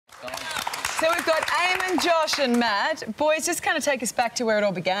So we've got Eamon, Josh and Matt. Boys, just kind of take us back to where it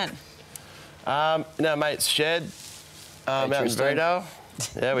all began. In our mate's shed out in Berrydale.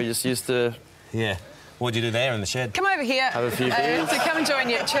 Yeah, we just used to... Yeah. What'd you do there in the shed? Come over here. Have a few beers. So come and join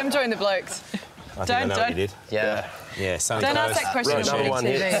you. Come join the blokes. I think I know what you did. Yeah. Yeah, sunny Don't toast. ask that question on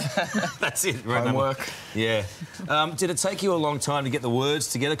morning TV. That's it. Homework. Yeah. Did it take you a long time to get the words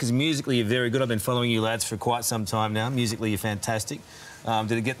together? Because musically you're very good. I've been following you lads for quite some time now. Musically you're fantastic.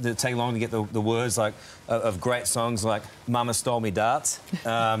 Did it take long to get the words like of great songs like Mama Stole Me Darts?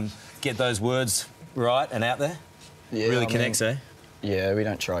 Get those words right and out there? Yeah, really connects, eh? Yeah, we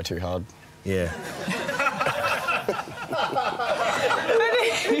don't try too hard. Yeah.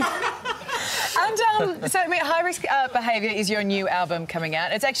 And so, I mean, High Risk Behaviour is your new album coming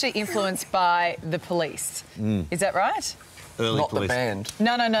out. It's actually influenced by The Police. Is that right? Early Not Police. the band.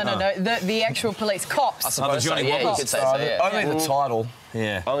 No. The actual police. Cops. I suppose Johnny so, yeah, Walkers. you could say so, yeah. Only the title.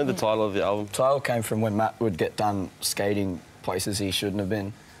 Yeah. Only the title of the album. The title came from when Matt would get done skating places he shouldn't have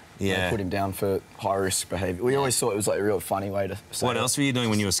been. Yeah. They put him down for high-risk behaviour. We always thought it was like a real funny way to say What else were you doing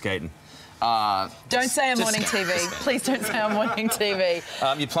when you were skating? Don't say on morning TV. Please don't say on morning TV.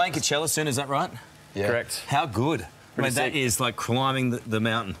 You're playing Coachella soon, is that right? Yeah. Correct. How good? I mean, that sick. is like climbing the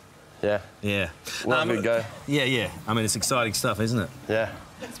mountain. Yeah. Yeah. We'll have a good go. Yeah. I mean, it's exciting stuff, isn't it? Yeah.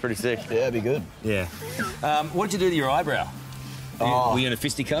 It's pretty sick. Yeah, it'd be good. Yeah. What did you do to your eyebrow? Were you in a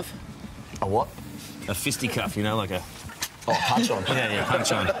fisticuff? A what? A fisticuff, you know, like a... Oh, punch on. Yeah,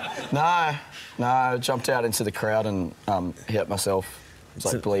 punch on. No, I jumped out into the crowd and hit myself. It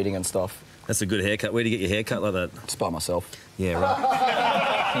was like bleeding and stuff. That's a good haircut. Where'd you get your haircut like that? Just by myself. Yeah,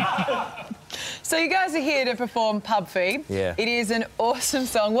 right. So you guys are here to perform Pub Feed. Yeah. It is an awesome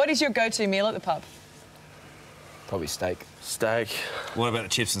song. What is your go-to meal at the pub? Probably steak. Steak. What about the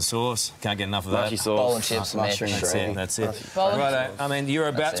chips and sauce? Can't get enough of that. Mushy sauce. Bowl and chips and That's gravy. it, that's it. Bowl and Right, chips. I mean, you're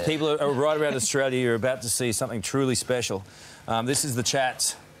about to, people are right around Australia, you're about to see something truly special. This is the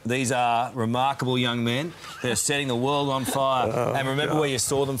Chats. These are remarkable young men. They're setting the world on fire. And remember where you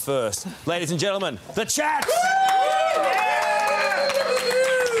saw them first. Ladies and gentlemen, the Chats!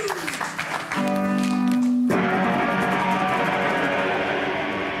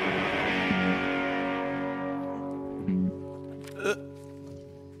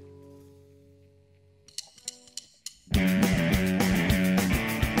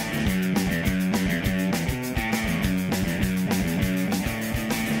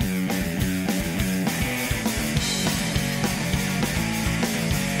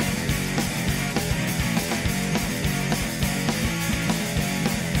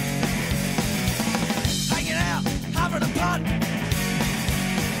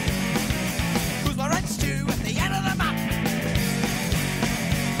 Who's my rent stew at the end of the month?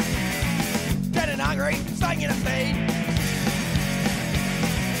 Getting hungry, staying in a feed.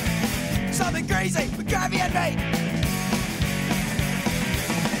 Something greasy with gravy and meat.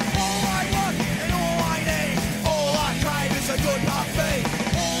 All I want and all I need, all I crave is a good pub feed.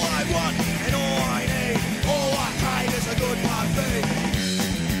 All I want and all I need, all I crave is a good pub feed.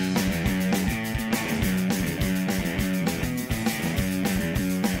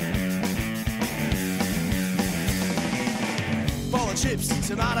 Bowl of chips,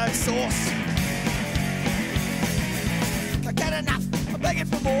 tomato sauce. Can't get enough, I'm begging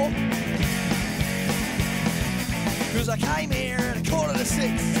for more. Cause I came here at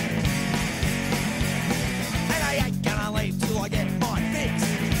 5:45. And I ain't gonna leave till I get